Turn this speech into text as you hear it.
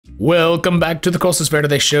Welcome back to the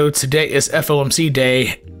Cosasverdes show. Today is FOMC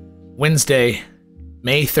day, Wednesday,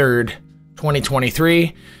 May 3rd,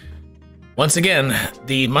 2023. Once again,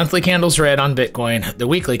 the monthly candle's red on Bitcoin, the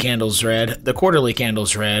weekly candle's red, the quarterly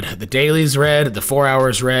candle's red, the daily's red, the 4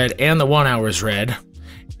 hours red, and the 1 hour's red.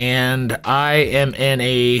 And I am in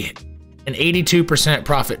an 82%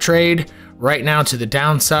 profit trade right now to the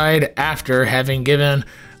downside after having given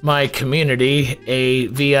my community a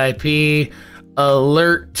VIP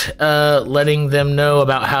alert letting them know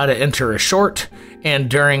about how to enter a short, and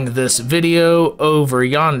during this video over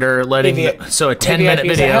yonder letting them, so a 10-minute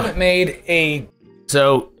video. I haven't made a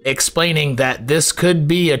explaining that this could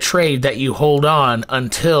be a trade that you hold on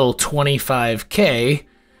until 25k,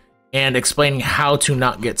 and explaining how to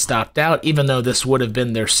not get stopped out, even though this would have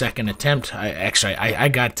been their second attempt.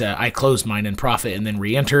 I closed mine in profit and then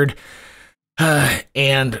re-entered,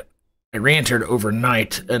 and I re-entered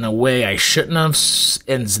overnight in a way I shouldn't have,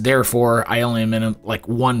 and therefore I only am in like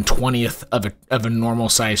 1/20th of a normal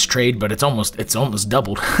size trade, but it's almost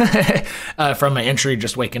doubled from my entry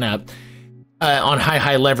just waking up. On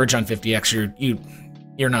high leverage on 50x,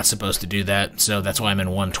 you're not supposed to do that, so that's why I'm in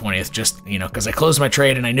 1/20th. Just because I closed my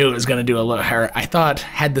trade and I knew it was going to do a low higher. I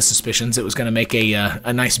had the suspicions it was going to make a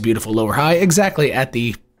nice, beautiful lower high exactly at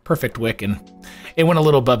the perfect wick, and it went a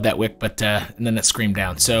little above that wick, but and then it screamed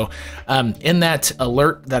down. So in that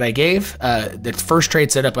alert that I gave, the first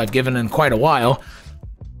trade setup I've given in quite a while.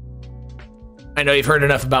 I know you've heard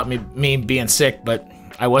enough about me being sick, but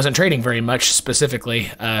I wasn't trading very much,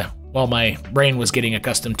 specifically while my brain was getting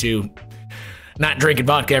accustomed to not drinking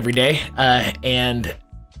vodka every day. And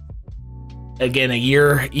again, a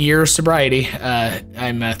year sobriety.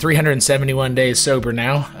 I'm 371 days sober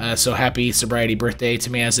now, so happy sobriety birthday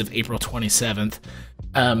to me as of April 27th.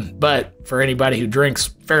 But for anybody who drinks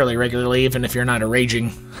fairly regularly, even if you're not a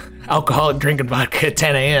raging alcoholic drinking vodka at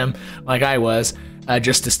 10 a.m. like I was,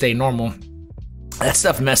 just to stay normal, that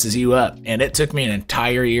stuff messes you up. And it took me an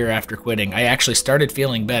entire year after quitting. I actually started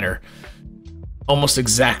feeling better almost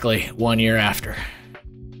exactly 1 year after.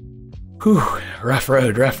 Whew, rough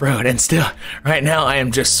road, and still, right now I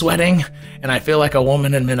am just sweating, and I feel like a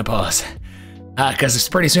woman in menopause, because it's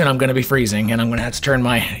pretty soon I'm going to be freezing, and I'm going to have to turn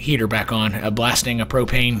my heater back on, blasting a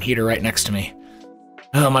propane heater right next to me.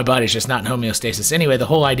 Oh, my body's just not in homeostasis. Anyway, the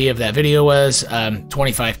whole idea of that video was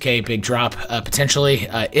 25k big drop, potentially,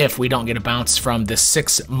 if we don't get a bounce from this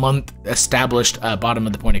 6-month established bottom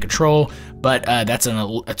of the point of control, but that's a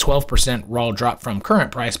 12% raw drop from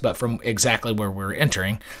current price, but from exactly where we're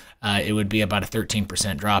entering. It would be about a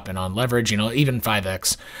 13% drop, and on leverage, even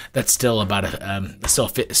 5x, that's still about a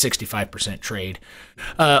 65% trade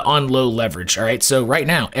on low leverage. All right, so right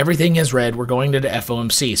now everything is red. We're going to the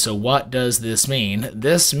FOMC. So what does this mean?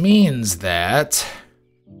 This means that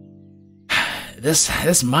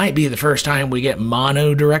this might be the first time we get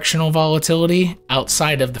mono-directional volatility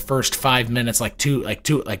outside of the first 5 minutes, like 2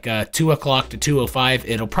 o'clock to 2:05.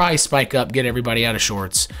 It'll probably spike up, get everybody out of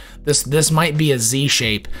shorts. This might be a Z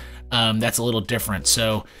shape. That's a little different.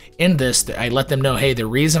 So in this, I let them know, hey, the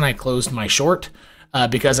reason I closed my short,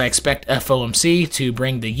 because I expect FOMC to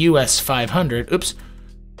bring the US 500,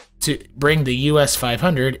 to bring the US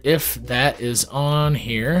 500, if that is on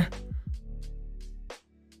here.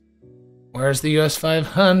 Where's the US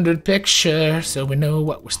 500 picture? So we know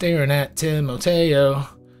what we're staring at, Timoteo.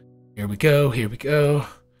 Here we go.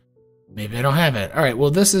 Maybe I don't have it. All right,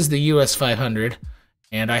 well, this is the US 500,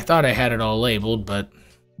 and I thought I had it all labeled, but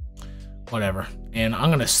whatever. And I'm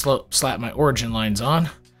gonna slap my origin lines on.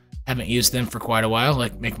 Haven't used them for quite a while,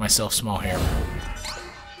 like make myself small here.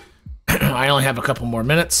 I only have a couple more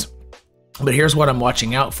minutes, but here's what I'm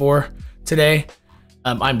watching out for today.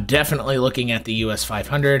 I'm definitely looking at the US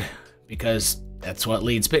 500 because that's what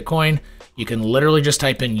leads Bitcoin. You can literally just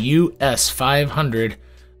type in US 500.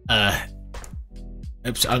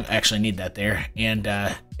 Oops, I actually need that there, and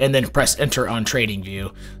then press enter on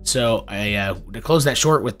TradingView. So I to close that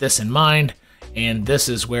short with this in mind, and this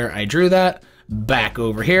is where I drew that back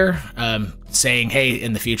over here, saying, hey,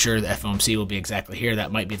 in the future the FOMC will be exactly here.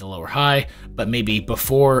 That might be the lower high, but maybe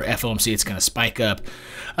before FOMC it's going to spike up,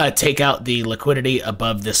 take out the liquidity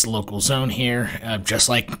above this local zone here, just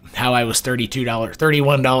like how I was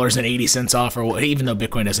 $31.80 off, or even though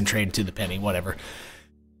Bitcoin doesn't trade to the penny, whatever.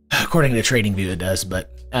 According to Tradingview, it does,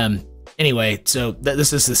 but anyway, so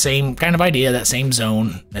this is the same kind of idea, that same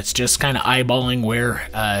zone. That's just kind of eyeballing where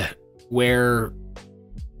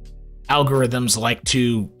algorithms like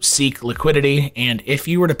to seek liquidity, and if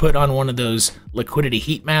you were to put on one of those liquidity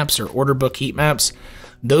heat maps or order book heat maps,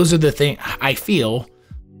 those are the things I feel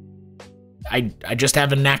I just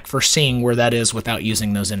have a knack for seeing where that is without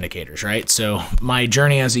using those indicators, right? So my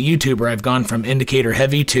journey as a YouTuber, I've gone from indicator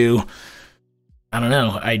heavy to, I don't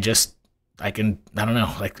know, I don't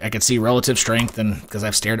know, like I can see relative strength, and because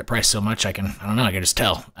I've stared at price so much, I can just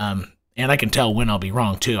tell. And I can tell when I'll be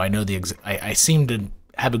wrong too. I know I seem to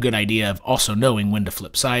have a good idea of also knowing when to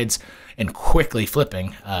flip sides and quickly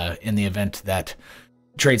flipping in the event that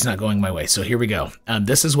trade's not going my way. So here we go.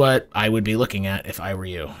 This is what I would be looking at if I were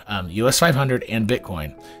you. US 500 and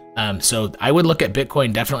Bitcoin. So I would look at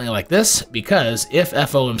Bitcoin definitely like this, because if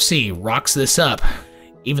FOMC rocks this up,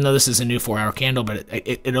 even though this is a new 4-hour candle, but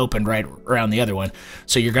it opened right around the other one.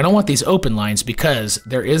 So you're going to want these open lines, because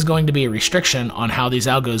there is going to be a restriction on how these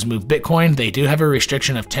algos move Bitcoin. They do have a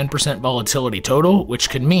restriction of 10% volatility total,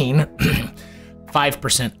 which could mean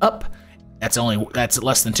 5% up. That's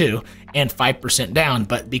less than 2, and 5% down.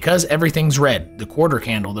 But because everything's red, the quarter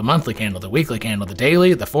candle, the monthly candle, the weekly candle, the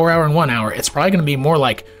daily, the 4-hour and 1-hour, it's probably going to be more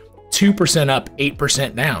like 2% up,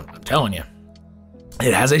 8% down. I'm telling you.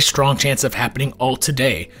 It has a strong chance of happening all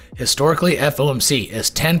today. Historically, FOMC is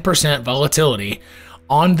 10% volatility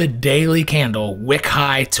on the daily candle, wick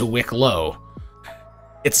high to wick low.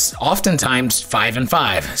 It's oftentimes 5 and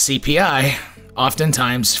 5. CPI,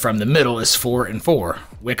 oftentimes from the middle, is 4 and 4,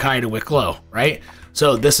 wick high to wick low, right?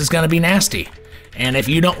 So this is going to be nasty. And if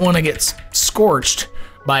you don't want to get scorched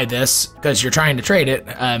by this because you're trying to trade it,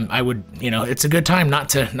 I would, it's a good time not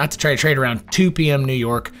to try to trade around 2 p.m. New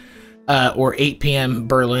York. Or 8 p.m.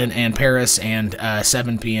 Berlin and Paris, and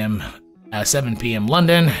 7 p.m.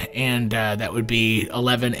 London, and that would be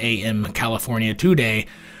 11 a.m. California today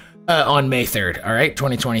on May 3rd, all right,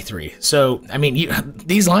 2023. So, I mean,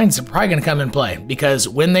 these lines are probably going to come in play, because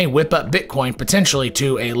when they whip up Bitcoin potentially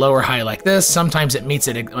to a lower high like this, sometimes it meets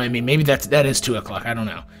it. I mean, maybe that is 2 o'clock. I don't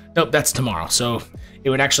know. Nope, that's tomorrow. So it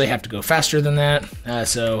would actually have to go faster than that.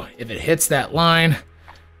 So if it hits that line,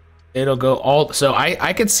 it'll go all, so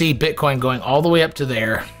I could see Bitcoin going all the way up to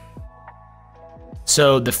there.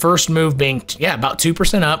 So the first move being, about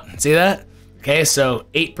 2% up. See that? Okay, so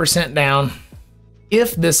 8% down.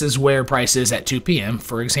 If this is where price is at 2 p.m.,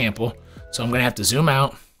 for example. So I'm going to have to zoom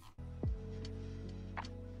out.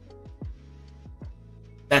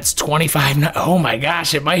 That's 25. Oh my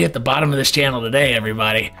gosh, it might hit the bottom of this channel today,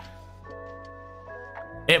 everybody.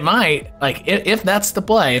 It might, like, if that's the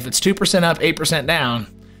play, if it's 2% up, 8% down,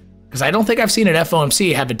 because I don't think I've seen an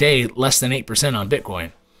FOMC have a day less than 8% on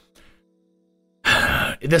Bitcoin.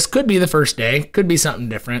 This could be the first day, could be something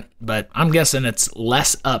different, but I'm guessing it's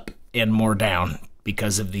less up and more down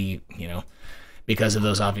because of because of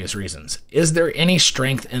those obvious reasons. Is there any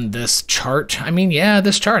strength in this chart? I mean, yeah,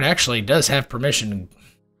 this chart actually does have permission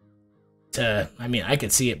to, I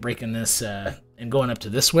could see it breaking this and going up to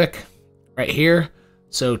this wick right here.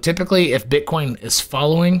 So typically if Bitcoin is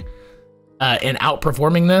following and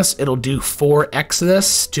outperforming this, it'll do 4x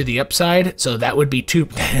this to the upside. So that would be 2.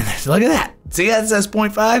 Look at that. See that? It says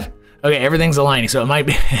 0.5. Okay, everything's aligning. So it might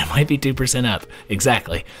be 2% up.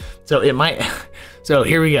 Exactly. So it might. So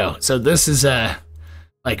here we go. So this is and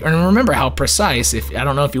remember how precise. I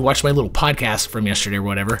don't know if you watched my little podcast from yesterday or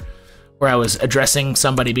whatever, where I was addressing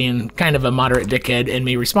somebody being kind of a moderate dickhead and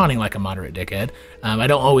me responding like a moderate dickhead. I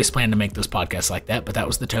don't always plan to make those podcasts like that, but that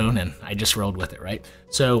was the tone and I just rolled with it, right?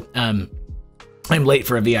 So I'm late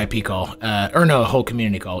for a VIP call, a whole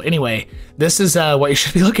community call. Anyway, this is what you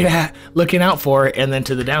should be looking out for. And then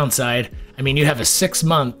to the downside, I mean, you have a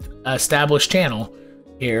 6-month established channel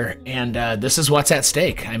here, and this is what's at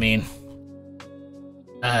stake. I mean,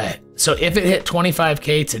 so if it hit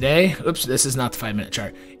 25K today, oops, this is not the 5-minute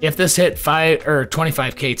chart. If this hit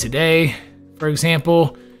 25K today, for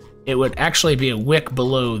example, it would actually be a wick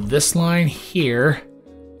below this line here,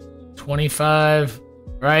 25,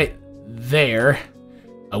 right there,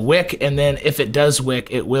 a wick, and then if it does wick,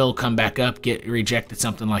 it will come back up, get rejected,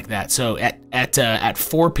 something like that. So at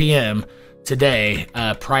 4 p.m. today,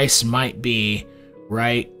 price might be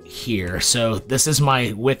right here. So this is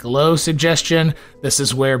my wick low suggestion. This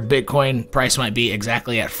is where Bitcoin price might be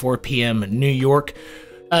exactly at 4 p.m. New York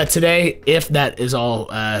today. If that is all,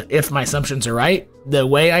 if my assumptions are right, the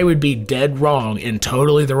way I would be dead wrong in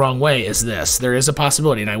totally the wrong way is this. There is a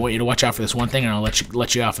possibility, and I want you to watch out for this one thing, and I'll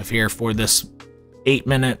let you off of here for this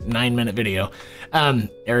 9-minute video,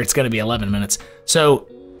 or it's going to be 11 minutes. So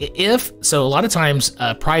a lot of times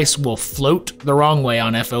price will float the wrong way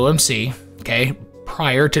on FOMC, okay,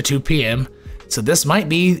 prior to 2 p.m. So this might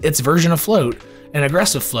be its version of float, an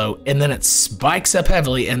aggressive float, and then it spikes up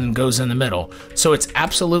heavily and then goes in the middle. So it's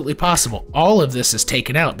absolutely possible. All of this is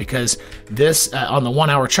taken out because this, on the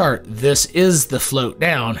 1-hour chart, this is the float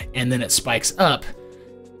down and then it spikes up.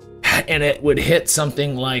 and it would hit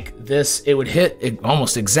something like this. It would hit it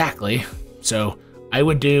almost exactly. So I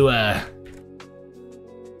would do, and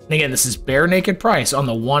again, this is bare naked price on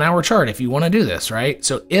the 1 hour chart if you want to do this, right?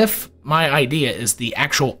 So if my idea is the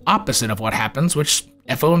actual opposite of what happens, which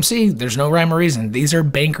FOMC, there's no rhyme or reason. These are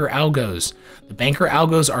banker algos. The banker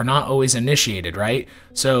algos are not always initiated, right?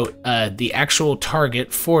 So the actual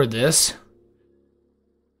target for this,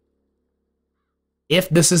 if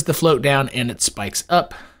this is the float down and it spikes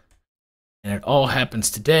up, and it all happens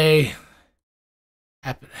today,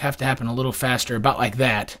 have to happen a little faster, about like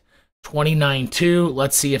that. 29.2,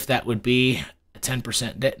 let's see if that would be a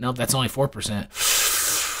 10%. Nope, that's only 4%.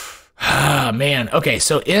 Ah, man. Okay,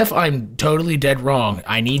 so if I'm totally dead wrong,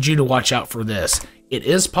 I need you to watch out for this. It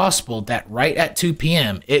is possible that right at 2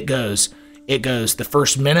 p.m. it goes the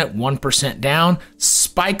first minute 1% down,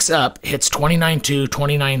 spikes up, hits 29.2,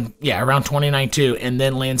 29, yeah, around 29.2, and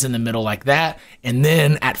then lands in the middle like that. And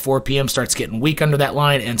then at 4 p.m. starts getting weak under that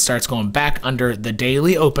line and starts going back under the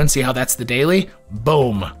daily open. See how that's the daily?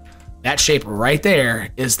 Boom. That shape right there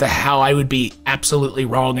is how I would be absolutely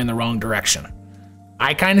wrong in the wrong direction.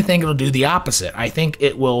 I kind of think it'll do the opposite. I think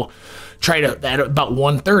it will try to, at about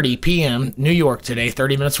 1:30 p.m. New York today,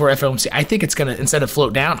 30 minutes before FOMC, I think it's going to, instead of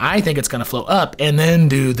float down, I think it's going to float up and then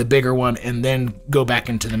do the bigger one and then go back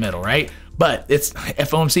into the middle, right? But it's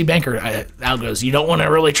FOMC banker algos. You don't want to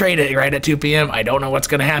really trade it right at 2 p.m. I don't know what's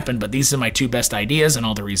going to happen, but these are my 2 best ideas and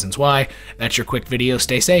all the reasons why. That's your quick video.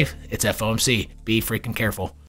 Stay safe. It's FOMC. Be freaking careful.